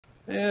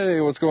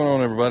Hey, what's going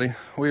on, everybody?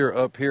 We are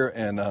up here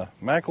in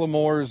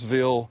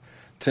McLemoresville,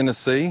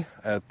 Tennessee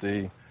at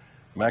the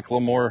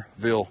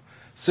McLemoresville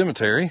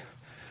Cemetery,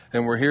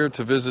 and we're here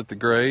to visit the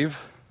grave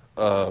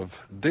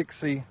of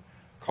Dixie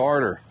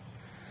Carter.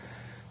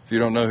 If you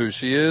don't know who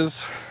she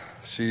is,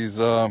 she's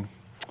been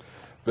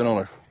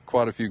on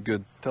quite a few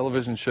good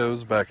television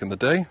shows back in the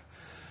day.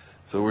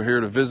 So we're here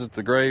to visit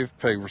the grave,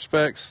 pay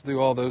respects, do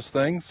all those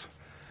things.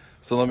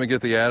 So let me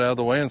get the ad out of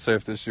the way and say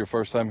if this is your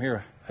first time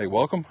here, hey,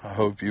 welcome. I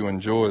hope you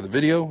enjoy the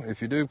video. If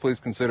you do,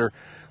 please consider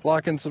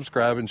liking,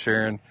 subscribing,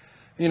 sharing,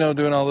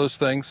 doing all those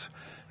things.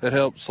 It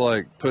helps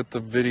put the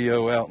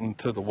video out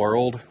into the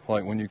world,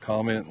 like when you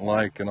comment and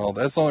like and all.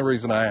 That's the only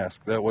reason I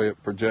ask. That way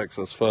it projects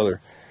us further.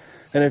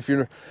 And if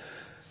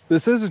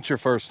this isn't your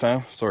first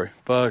time, sorry,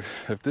 bug.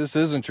 If this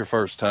isn't your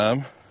first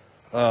time,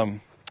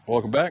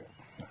 welcome back.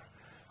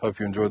 Hope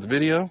you enjoyed the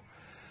video.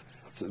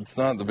 It's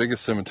not the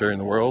biggest cemetery in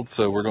the world,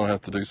 so we're going to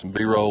have to do some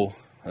B-roll,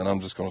 and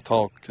I'm just going to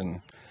talk,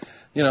 and,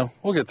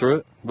 we'll get through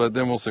it, but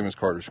then we'll see Miss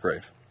Carter's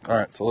grave. All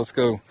right, so let's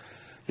go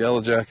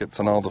Yellow Jackets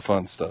and all the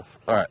fun stuff.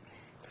 All right,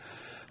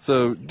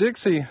 so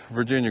Dixie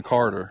Virginia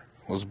Carter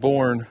was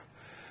born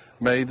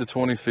May the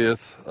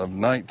 25th of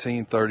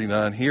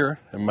 1939 here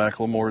in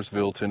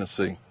McLemoresville,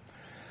 Tennessee.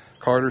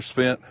 Carter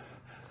spent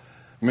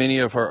many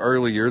of her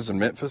early years in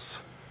Memphis,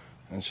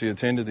 and she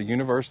attended the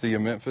University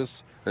of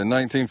Memphis. In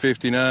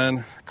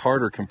 1959,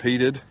 Carter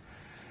competed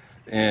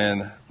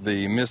in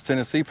the Miss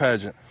Tennessee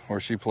pageant, where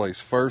she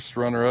placed first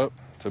runner-up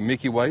to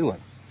Mickie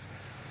Weyland.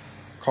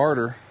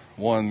 Carter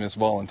won Miss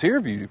Volunteer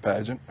Beauty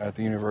pageant at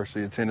the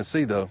University of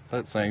Tennessee, though,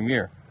 that same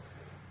year.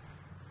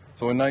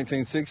 So in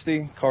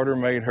 1960, Carter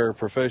made her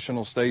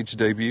professional stage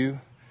debut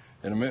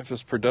in a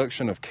Memphis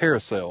production of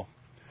Carousel,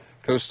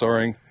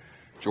 co-starring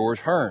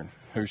George Hearn,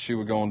 who she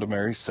would go on to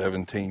marry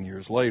 17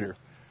 years later.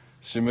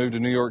 She moved to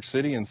New York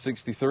City in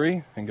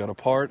 '63 and got a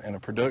part in a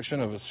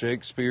production of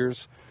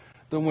Shakespeare's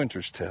The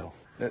Winter's Tale.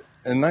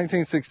 In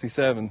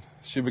 1967,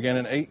 she began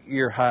an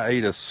 8-year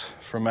hiatus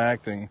from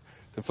acting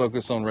to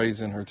focus on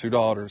raising her 2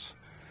 daughters.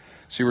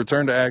 She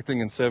returned to acting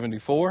in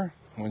 '74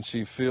 when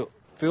she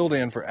filled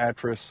in for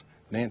actress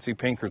Nancy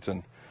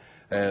Pinkerton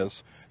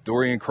as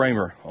Dorian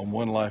Kramer on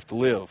One Life to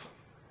Live,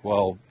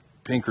 while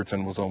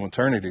Pinkerton was on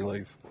maternity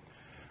leave.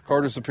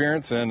 Carter's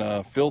appearance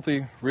in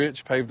Filthy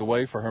Rich paved the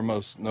way for her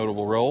most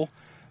notable role,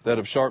 that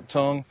of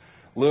sharp-tongued,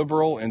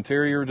 liberal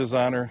interior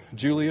designer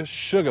Julia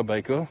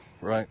Sugarbaker,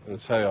 right?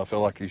 That's how I feel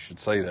like you should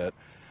say that,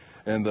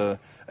 in the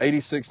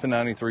 86 to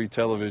 93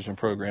 television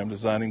program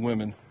Designing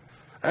Women.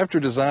 After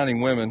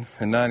Designing Women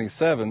in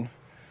 '97,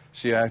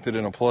 she acted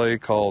in a play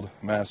called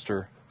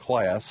Master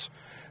Class,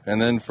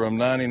 and then from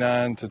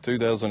 '99 to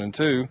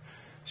 2002,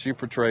 she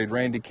portrayed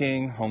Randy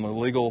King on the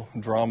legal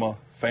drama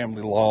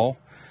Family Law.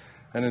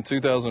 And in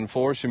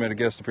 2004, she made a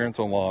guest appearance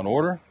on Law &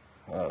 Order,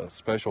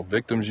 Special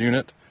Victims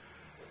Unit,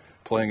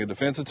 playing a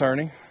defense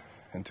attorney.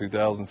 In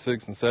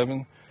 2006 and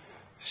 2007,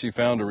 she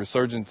found a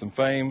resurgence in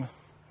fame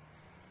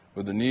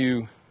with a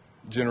new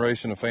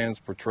generation of fans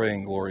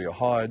portraying Gloria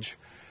Hodge,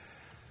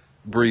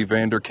 Bree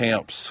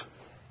Vanderkamp's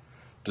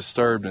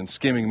disturbed and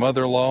scheming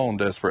mother-in-law on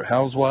Desperate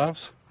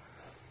Housewives.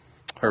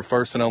 Her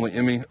first and only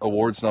Emmy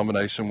Awards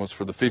nomination was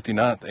for the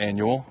 59th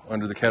annual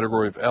under the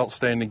category of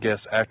Outstanding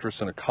Guest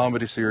Actress in a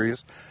Comedy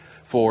Series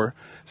for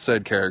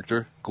said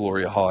character,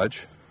 Gloria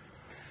Hodge.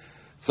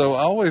 So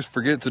I always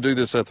forget to do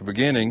this at the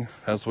beginning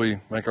as we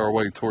make our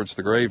way towards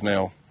the grave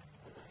now.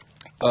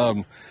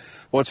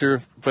 What's your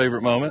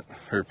favorite moment,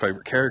 her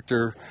favorite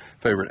character,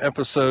 favorite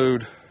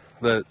episode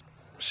that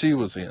she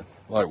was in?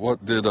 Like what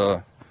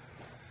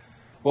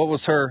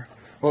was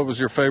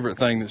your favorite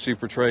thing that she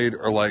portrayed,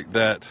 or like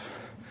that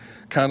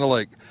kind of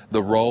like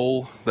the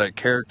role, that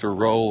character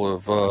role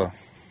of,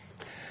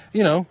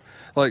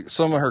 like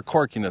some of her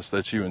quirkiness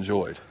that you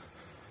enjoyed?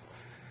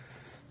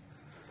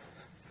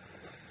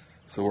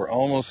 So we're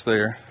almost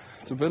there.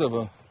 It's a bit of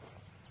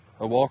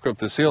a walk up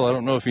this hill. I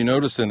don't know if you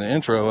noticed in the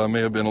intro, I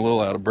may have been a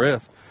little out of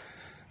breath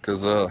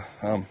because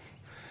I'm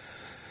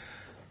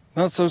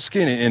not so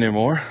skinny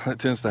anymore. That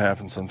tends to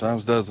happen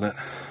sometimes, doesn't it?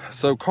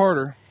 So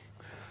Carter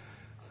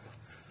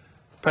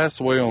passed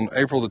away on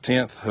April the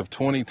 10th of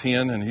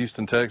 2010 in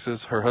Houston,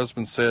 Texas. Her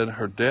husband said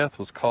her death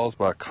was caused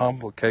by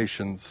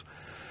complications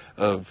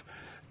of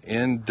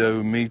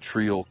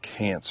endometrial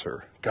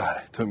cancer.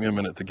 God, it took me a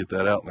minute to get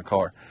that out in the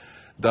car.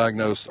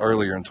 Diagnosed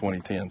earlier in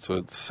 2010, so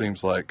it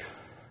seems like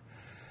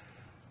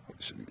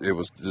it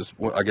was just,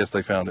 I guess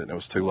they found it and it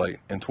was too late.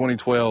 In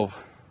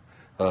 2012,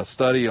 a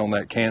study on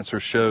that cancer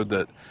showed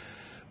that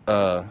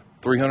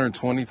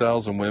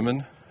 320,000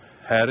 women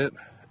had it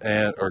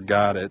or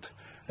got it,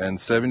 and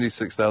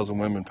 76,000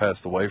 women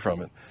passed away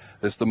from it.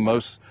 It's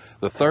the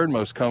third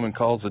most common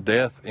cause of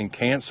death in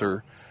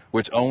cancer,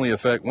 which only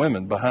affect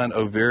women, behind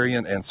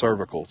ovarian and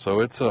cervical. So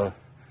it's a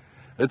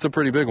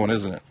pretty big one,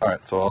 isn't it? All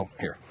right, so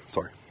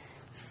sorry.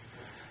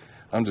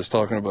 I'm just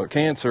talking about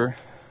cancer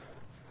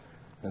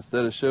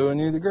instead of showing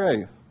you the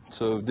grave.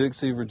 So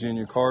Dixie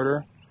Virginia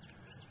Carter,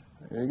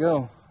 there you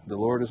go. The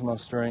Lord is my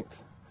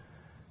strength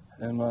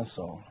and my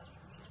song.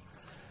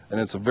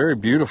 And it's a very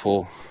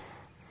beautiful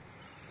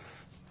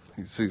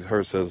You see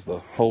her says the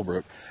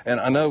Holbrook. And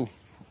I know,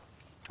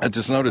 I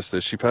just noticed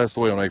this. She passed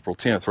away on April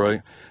 10th,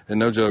 right? And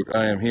no joke,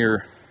 I am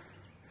here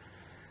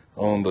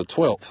on the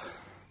 12th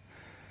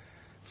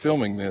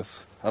filming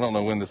this. I don't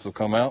know when this will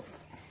come out.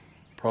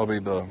 Probably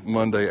the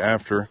Monday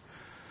after.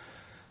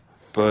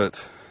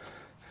 But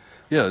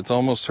yeah, it's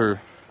almost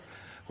her.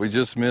 We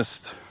just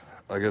missed,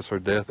 I guess, her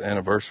death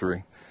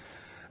anniversary.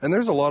 And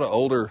there's a lot of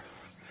older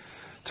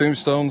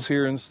tombstones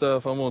here and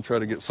stuff. I'm going to try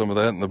to get some of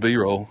that in the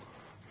B-roll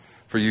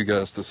for you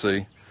guys to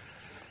see.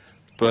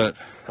 But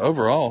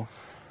overall,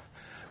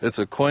 it's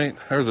a quaint,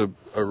 there's a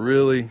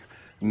really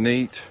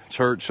neat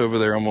church over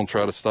there. I'm going to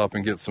try to stop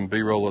and get some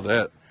B-roll of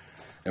that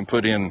and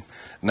put in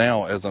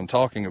now as I'm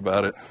talking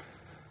about it.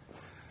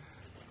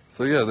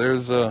 So yeah,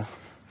 there's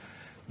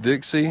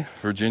Dixie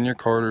Virginia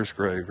Carter's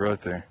grave right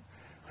there.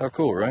 How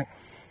cool, right?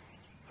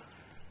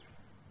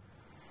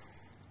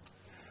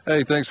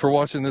 Hey, thanks for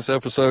watching this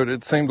episode.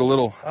 It seemed a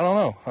little, I don't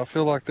know, I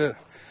feel like that.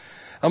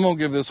 I'm going to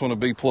give this one a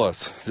B+.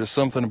 Just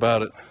something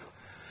about it.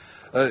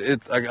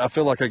 I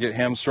feel like I get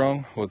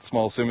hamstrung with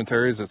small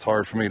cemeteries. It's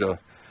hard for me to,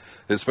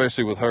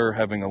 especially with her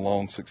having a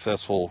long,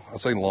 successful, I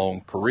say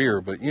long career,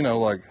 but you know,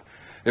 like,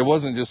 it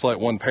wasn't just like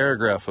one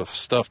paragraph of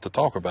stuff to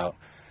talk about.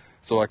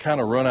 So I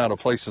kind of run out of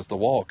places to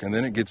walk, and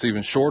then it gets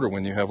even shorter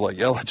when you have like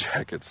yellow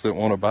jackets that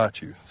want to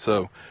bite you.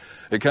 So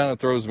it kind of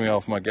throws me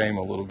off my game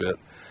a little bit.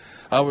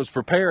 I was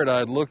prepared. I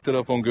had looked it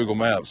up on Google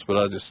Maps, but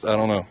I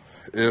don't know.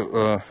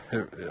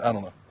 I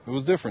don't know. It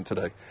was different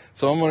today.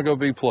 So I'm going to go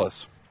B+.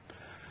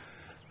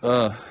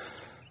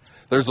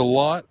 There's a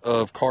lot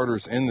of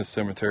Carters in this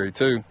cemetery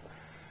too.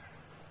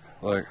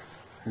 Like,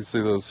 you see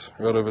those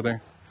right over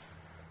there?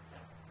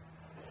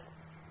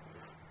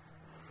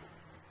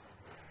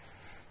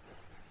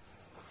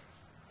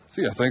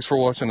 So yeah, thanks for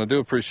watching. I do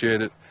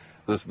appreciate it.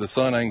 The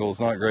sun angle is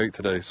not great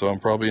today, so I'm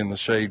probably in the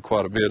shade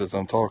quite a bit as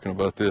I'm talking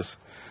about this.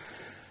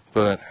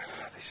 But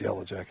these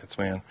yellow jackets,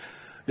 man.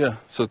 Yeah,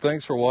 so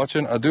thanks for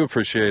watching. I do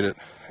appreciate it.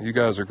 You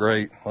guys are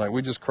great. Like,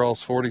 we just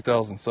crossed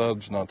 40,000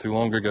 subs not too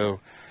long ago.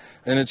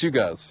 And it's you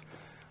guys.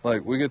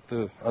 Like, we get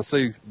to, I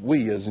say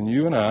we as in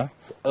you and I,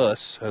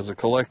 us as a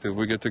collective,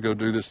 we get to go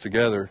do this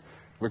together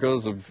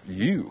because of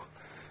you.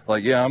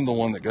 Like, yeah, I'm the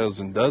one that goes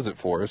and does it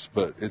for us,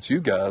 but it's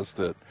you guys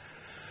that,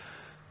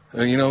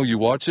 you know, you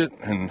watch it,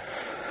 and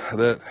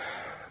that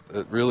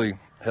really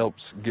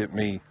helps get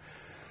me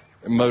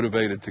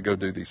motivated to go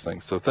do these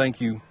things. So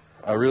thank you.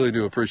 I really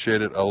do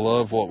appreciate it. I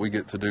love what we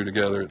get to do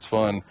together. It's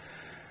fun.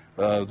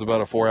 It's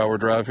about a 4-hour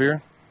drive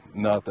here.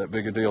 Not that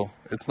big a deal.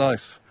 It's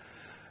nice.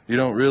 It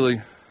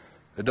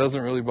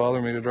doesn't really bother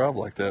me to drive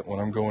like that when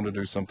I'm going to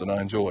do something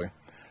I enjoy,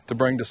 to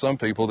bring to some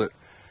people that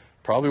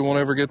probably won't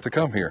ever get to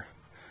come here.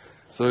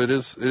 So it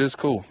is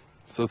cool.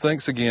 So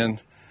thanks again,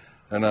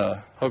 and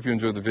hope you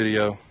enjoyed the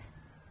video.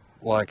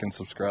 Like and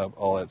subscribe,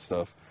 all that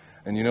stuff.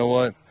 And you know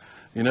what?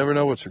 You never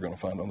know what you're going to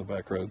find on the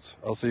back roads.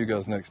 I'll see you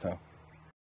guys next time.